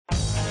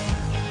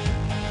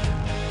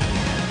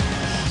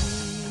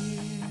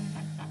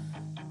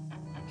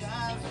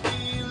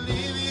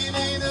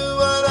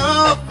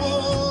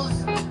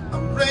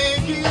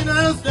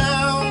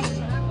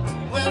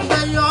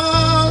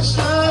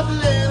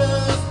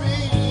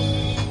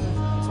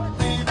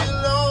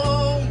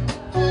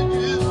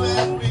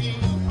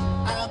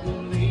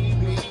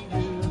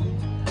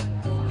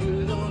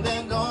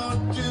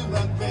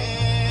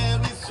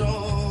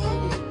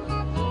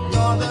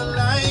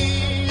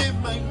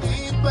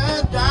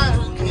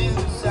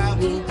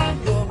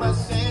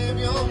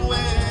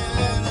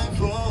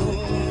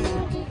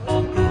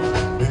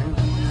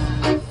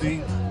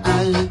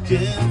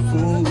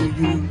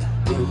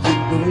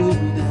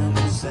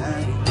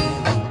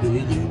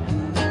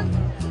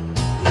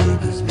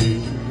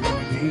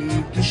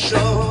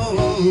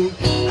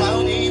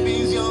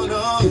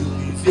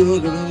your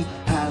love?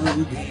 How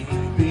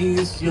deep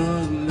is your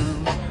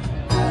love?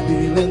 I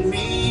didn't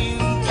mean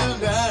to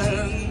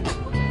learn.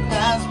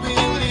 Has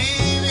been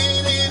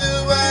living in a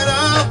world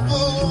of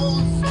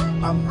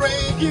fools. I'm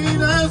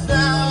breaking us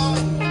down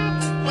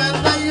when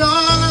they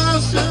all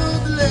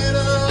should let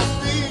us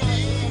be.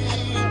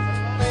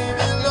 We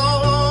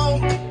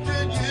belong to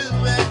you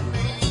and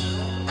me.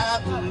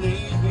 I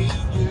believe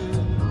in you.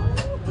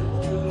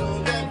 You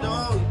know that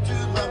door to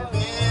my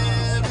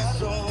very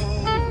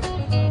soul.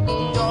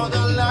 You're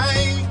the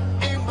light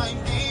in my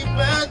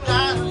deepest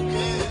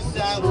darkest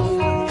hour.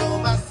 You're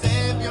my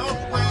savior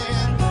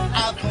when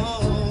I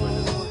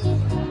fall.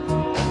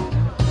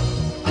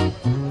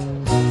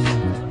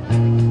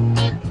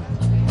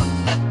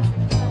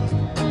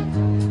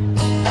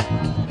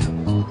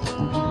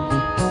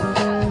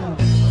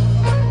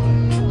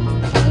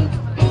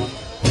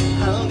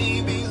 How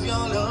deep is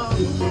your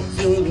love?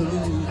 Your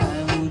love,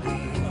 how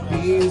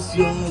deep is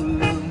your